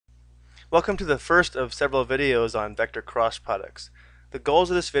Welcome to the first of several videos on vector cross products. The goals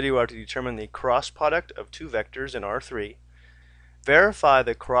of this video are to determine the cross product of two vectors in R3, verify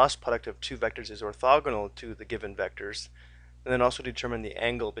the cross product of two vectors is orthogonal to the given vectors, and then also determine the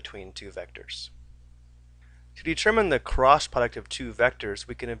angle between two vectors. To determine the cross product of two vectors,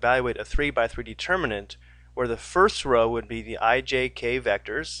 we can evaluate a 3 by 3 determinant where the first row would be the I, j, k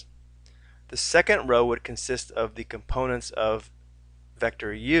vectors. The second row would consist of the components of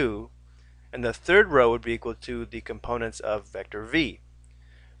vector u, and the third row would be equal to the components of vector v.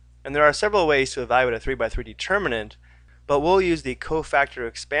 And there are several ways to evaluate a 3 by 3 determinant, but we'll use the cofactor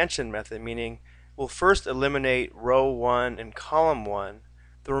expansion method, meaning we'll first eliminate row 1 and column 1.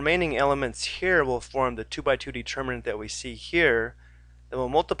 The remaining elements here will form the 2 by 2 determinant that we see here. Then we'll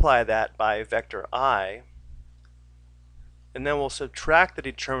multiply that by vector I, and then we'll subtract the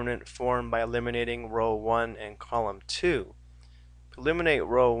determinant formed by eliminating row 1 and column 2. To eliminate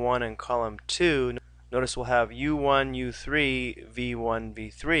row 1 and column 2, notice we'll have u1, u3, v1,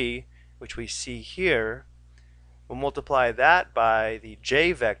 v3, which we see here. We'll multiply that by the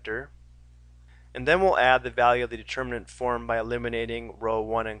j vector, and then we'll add the value of the determinant formed by eliminating row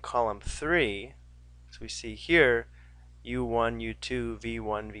 1 and column 3. So we see here u1, u2,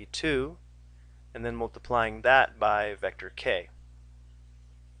 v1, v2, and then multiplying that by vector k.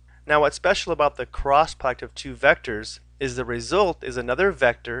 Now what's special about the cross product of two vectors is the result is another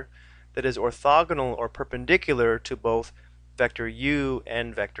vector that is orthogonal or perpendicular to both vector u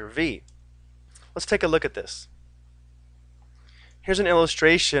and vector v. Let's take a look at this. Here's an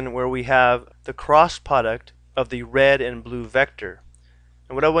illustration where we have the cross product of the red and blue vector.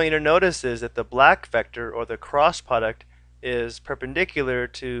 And what I want you to notice is that the black vector, or the cross product, is perpendicular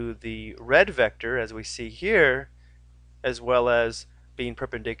to the red vector, as we see here, as well as being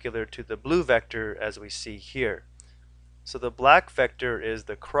perpendicular to the blue vector, as we see here. So the black vector is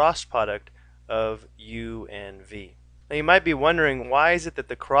the cross product of u and v. Now you might be wondering, why is it that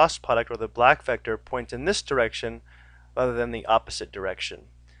the cross product, or the black vector, points in this direction rather than the opposite direction?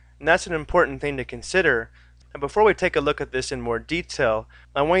 And that's an important thing to consider. And before we take a look at this in more detail,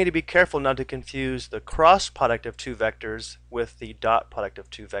 I want you to be careful not to confuse the cross product of two vectors with the dot product of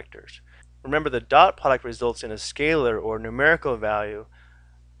two vectors. Remember, the dot product results in a scalar or numerical value.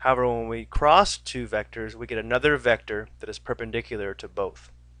 However, when we cross two vectors, we get another vector that is perpendicular to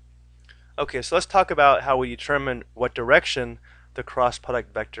both. Okay, so let's talk about how we determine what direction the cross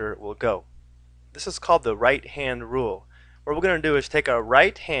product vector will go. This is called the right hand rule. What we're going to do is take our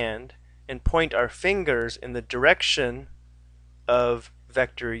right hand and point our fingers in the direction of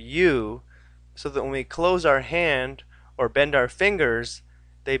vector u, so that when we close our hand or bend our fingers,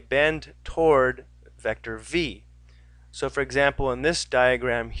 they bend toward vector v. So for example, in this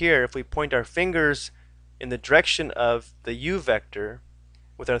diagram here, if we point our fingers in the direction of the u vector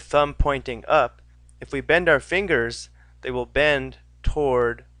with our thumb pointing up, if we bend our fingers, they will bend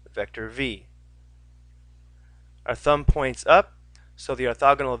toward vector v. Our thumb points up, so the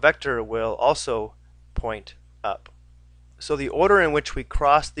orthogonal vector will also point up. So the order in which we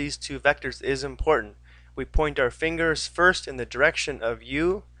cross these two vectors is important. We point our fingers first in the direction of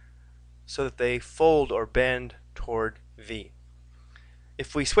u so that they fold or bend toward v.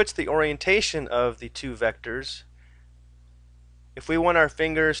 If we switch the orientation of the two vectors, if we want our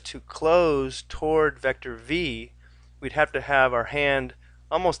fingers to close toward vector v, we'd have to have our hand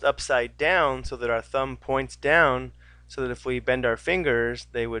almost upside down so that our thumb points down, so that if we bend our fingers,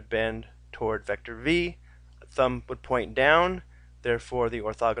 they would bend toward vector v. The thumb would point down, therefore the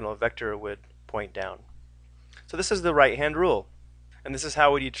orthogonal vector would point down. So this is the right hand rule, and this is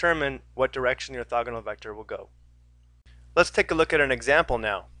how we determine what direction the orthogonal vector will go. Let's take a look at an example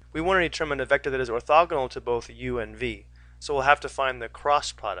now. We want to determine a vector that is orthogonal to both u and v, so we'll have to find the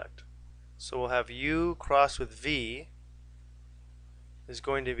cross product. So we'll have u cross with v is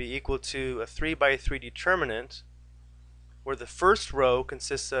going to be equal to a 3 by 3 determinant where the first row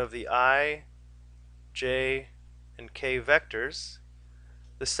consists of the I, j, and k vectors.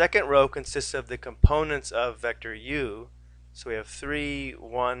 The second row consists of the components of vector u, so we have 3,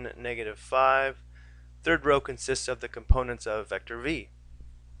 1, negative 5. Third row consists of the components of vector v.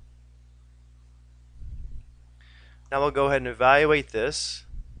 Now we'll go ahead and evaluate this.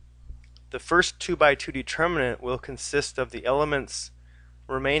 The first 2 by 2 determinant will consist of the elements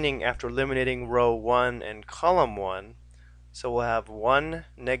remaining after eliminating row 1 and column 1. So we'll have 1,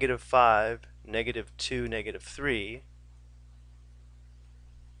 negative 5, negative 2, negative 3.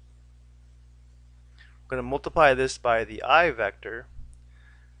 We're going to multiply this by the I vector,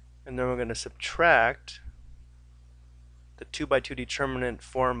 and then we're going to subtract the 2 by 2 determinant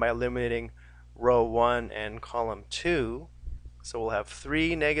formed by eliminating row 1 and column 2. So we'll have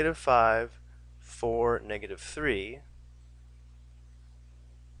 3, negative 5, 4, negative 3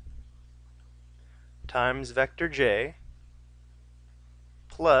 times vector j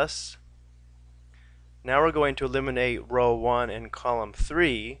plus, now we're going to eliminate row 1 and column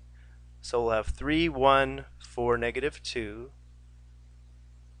 3, so we'll have 3, 1, 4, negative 2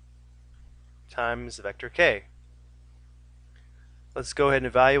 times vector k. Let's go ahead and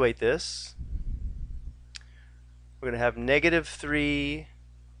evaluate this. We're going to have negative 3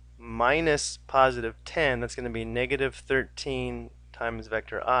 minus positive 10, that's going to be negative 13 times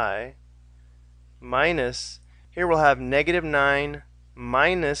vector I, minus, here we'll have negative 9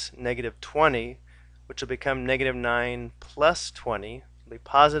 minus negative 20, which will become negative 9 plus 20. It'll be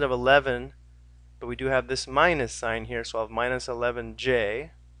positive 11, but we do have this minus sign here, so I'll have minus 11j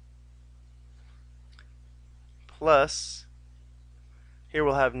plus, here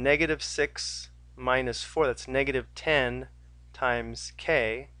we'll have negative 6 minus 4, that's negative 10 times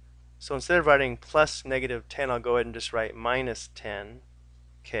k. So instead of writing plus negative 10, I'll go ahead and just write minus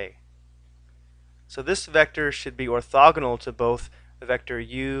 10k. So this vector should be orthogonal to both vector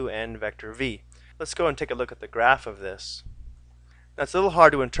u and vector v. Let's go and take a look at the graph of this. Now it's a little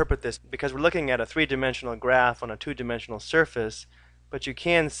hard to interpret this because we're looking at a three-dimensional graph on a two-dimensional surface, but you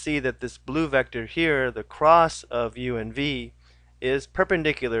can see that this blue vector here, the cross of u and v, is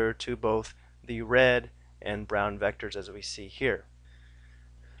perpendicular to both the red and brown vectors as we see here.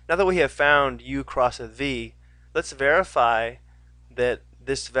 Now that we have found u cross of v, let's verify that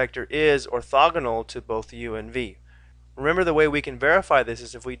this vector is orthogonal to both u and v. Remember, the way we can verify this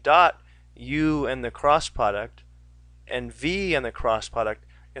is if we dot u and the cross product and v and the cross product,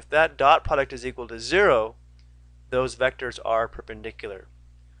 if that dot product is equal to 0, those vectors are perpendicular.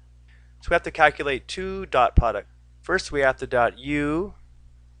 So we have to calculate two dot products. First we have to dot u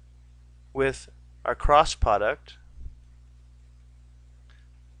with our cross product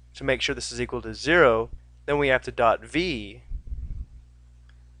to make sure this is equal to 0. Then we have to dot v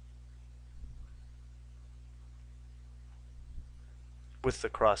with the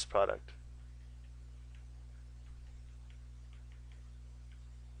cross product.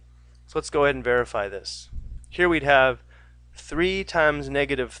 So let's go ahead and verify this. Here we'd have 3 times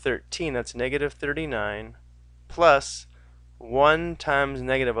negative 13, that's negative 39, plus 1 times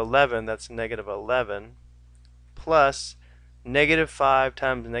negative 11, that's negative 11, plus negative 5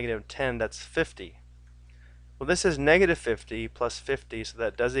 times negative 10, that's 50. Well, this is negative 50 plus 50, so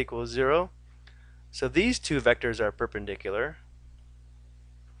that does equal 0. So these two vectors are perpendicular.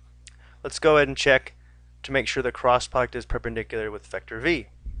 Let's go ahead and check to make sure the cross product is perpendicular with vector v.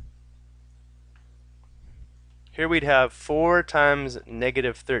 Here we'd have 4 times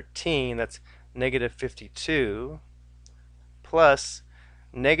negative 13, that's negative 52, plus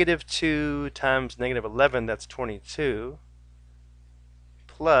negative 2 times negative 11, that's 22,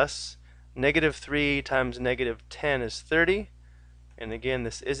 plus negative 3 times negative 10 is 30, and again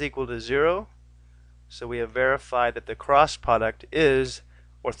this is equal to 0, so we have verified that the cross product is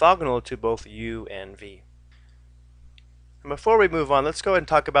orthogonal to both u and v. And before we move on, let's go ahead and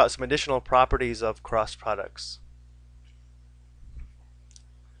talk about some additional properties of cross products.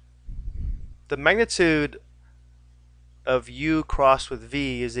 The magnitude of u crossed with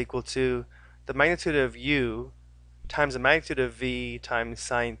v is equal to the magnitude of u times the magnitude of v times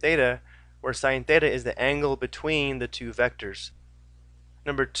sine theta, where sine theta is the angle between the two vectors.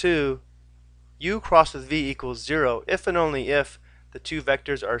 Number 2, u crossed with v equals 0 if and only if the two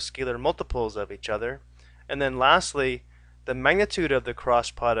vectors are scalar multiples of each other. And then lastly, the magnitude of the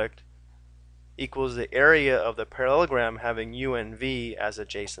cross product equals the area of the parallelogram having u and v as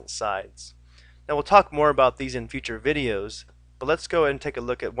adjacent sides. Now we'll talk more about these in future videos, but let's go ahead and take a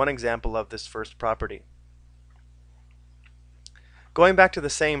look at one example of this first property. Going back to the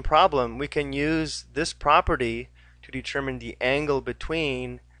same problem, we can use this property to determine the angle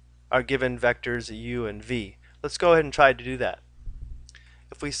between our given vectors u and v. Let's go ahead and try to do that.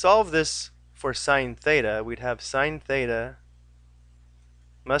 If we solve this for sine theta, we'd have sine theta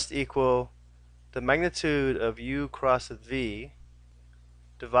must equal the magnitude of u cross with v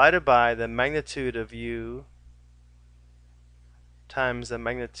divided by the magnitude of u times the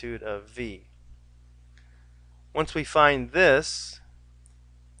magnitude of v. Once we find this,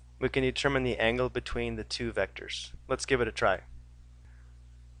 we can determine the angle between the two vectors. Let's give it a try.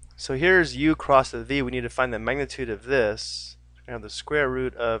 So here's u cross with v. We need to find the magnitude of this. We have the square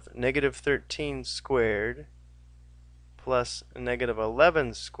root of negative 13 squared plus negative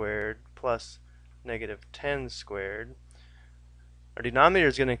 11 squared plus negative 10 squared. Our denominator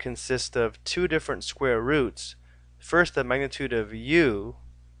is going to consist of two different square roots. First, the magnitude of u,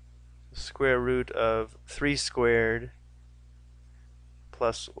 the square root of 3 squared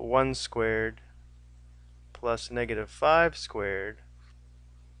plus 1 squared plus negative 5 squared.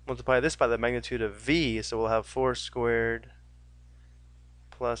 Multiply this by the magnitude of v, so we'll have 4 squared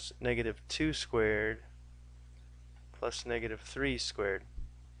plus negative 2 squared plus negative 3 squared.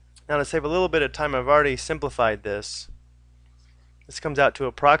 Now to save a little bit of time, I've already simplified this. This comes out to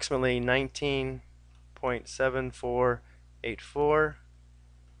approximately 19.7484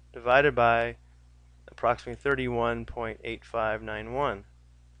 divided by approximately 31.8591.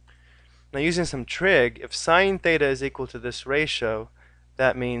 Now using some trig, if sine theta is equal to this ratio,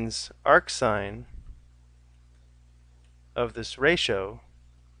 that means arcsine of this ratio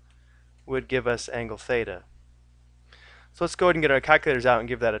would give us angle theta. So let's go ahead and get our calculators out and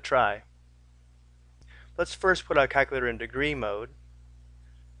give that a try. Let's first put our calculator in degree mode.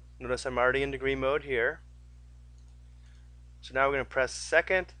 Notice I'm already in degree mode here. So now we're going to press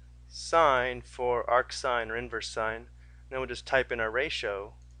second sine for arcsine or inverse sine. Then we'll just type in our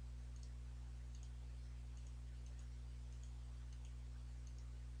ratio.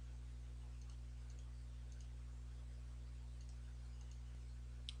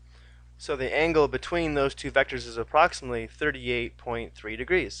 So the angle between those two vectors is approximately 38.3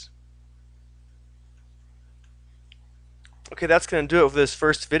 degrees. Okay, that's going to do it for this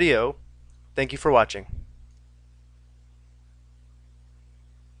first video. Thank you for watching.